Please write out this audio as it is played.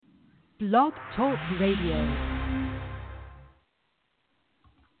Blog Talk Radio.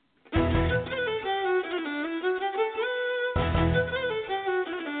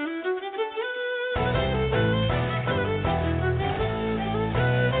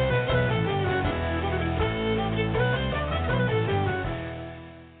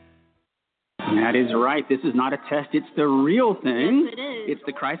 That is right. This is not a test. It's the real thing. Yes, it is. It's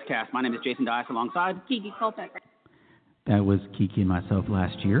the Christcast. My name is Jason Dias alongside Kiki Culpepper. That was Kiki and myself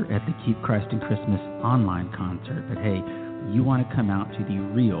last year at the Keep Christ in Christmas online concert. But hey, you want to come out to the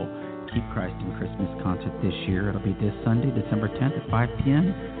real Keep Christ in Christmas concert this year. It'll be this Sunday, December 10th at 5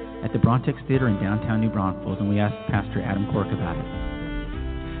 p.m. at the Brontex Theater in downtown New Braunfels. And we asked Pastor Adam Cork about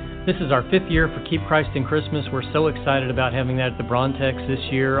it. This is our 5th year for Keep Christ in Christmas. We're so excited about having that at the Brontex this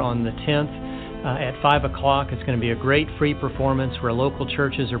year on the 10th. At 5 o'clock, it's going to be a great free performance where local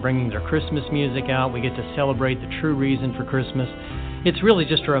churches are bringing their Christmas music out. We get to celebrate the true reason for Christmas. It's really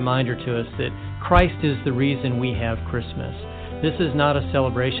just a reminder to us that Christ is the reason we have Christmas. This is not a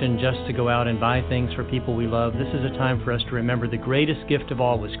celebration just to go out and buy things for people we love. This is a time for us to remember the greatest gift of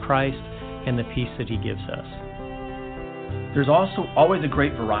all was Christ and the peace that He gives us. There's also always a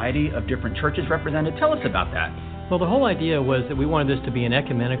great variety of different churches represented. Tell us about that. Well, the whole idea was that we wanted this to be an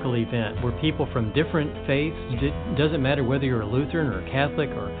ecumenical event where people from different faiths, it doesn't matter whether you're a Lutheran or a Catholic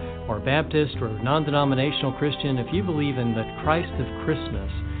or Baptist or non-denominational Christian, if you believe in the Christ of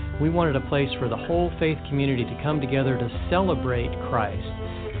Christmas, we wanted a place for the whole faith community to come together to celebrate Christ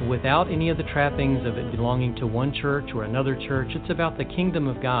without any of the trappings of it belonging to one church or another church. It's about the kingdom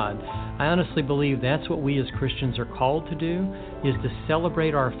of God. I honestly believe that's what we as Christians are called to do, is to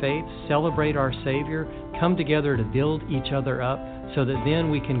celebrate our faith, celebrate our Savior, come together to build each other up so that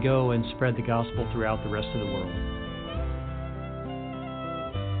then we can go and spread the gospel throughout the rest of the world.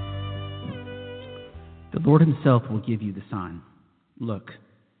 The Lord Himself will give you the sign. Look,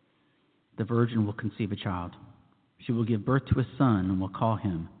 the virgin will conceive a child. She will give birth to a son and will call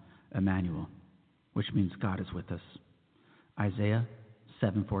him Emmanuel, which means God is with us. Isaiah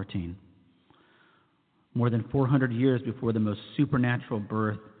 7:14. More than 400 years before the most supernatural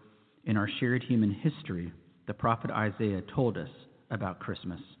birth in our shared human history, the prophet Isaiah told us about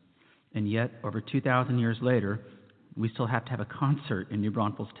Christmas. And yet, over 2,000 years later, we still have to have a concert in New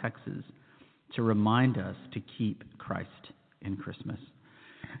Braunfels, Texas, to remind us to keep Christ in Christmas.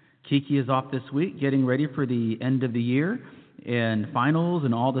 Kiki is off this week, getting ready for the end of the year and finals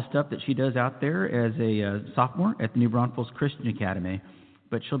and all the stuff that she does out there as a sophomore at the New Braunfels Christian Academy.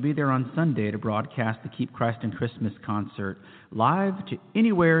 But she'll be there on Sunday to broadcast the Keep Christ in Christmas concert live to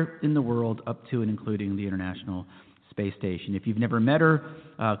anywhere in the world up to and including the International Space Station. If you've never met her,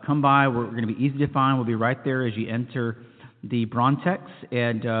 come by. We're going to be easy to find. We'll be right there as you enter the Brontex.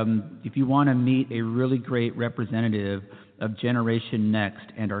 And if you want to meet a really great representative of Generation Next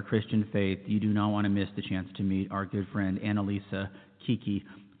and our Christian faith, you do not want to miss the chance to meet our good friend Annalisa Kiki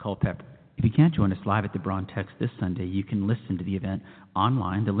Culpepper. If you can't join us live at the Brontex this Sunday, you can listen to the event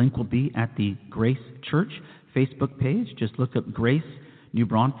online. The link will be at the Grace Church Facebook page. Just look up Grace New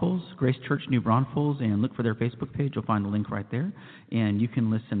Braunfels, Grace Church New Braunfels, and look for their Facebook page. You'll find the link right there. And you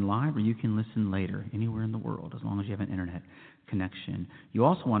can listen live or you can listen later, anywhere in the world, as long as you have an internet connection. You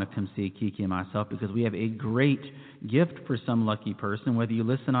also want to come see Kiki and myself because we have a great gift for some lucky person. Whether you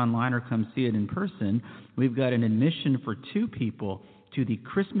listen online or come see it in person, we've got an admission for 2 people to the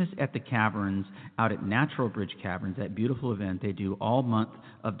Christmas at the Caverns out at Natural Bridge Caverns, that beautiful event they do all month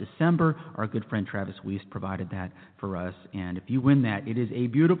of December. Our good friend Travis Wiest provided that for us. And if you win that, it is a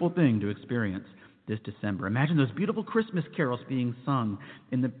beautiful thing to experience this December. Imagine those beautiful Christmas carols being sung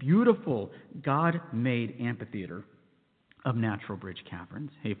in the beautiful God-made amphitheater of Natural Bridge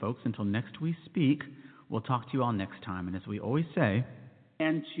Caverns. Hey, folks, until next we speak, we'll talk to you all next time. And as we always say,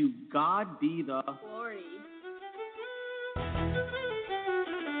 and to God be the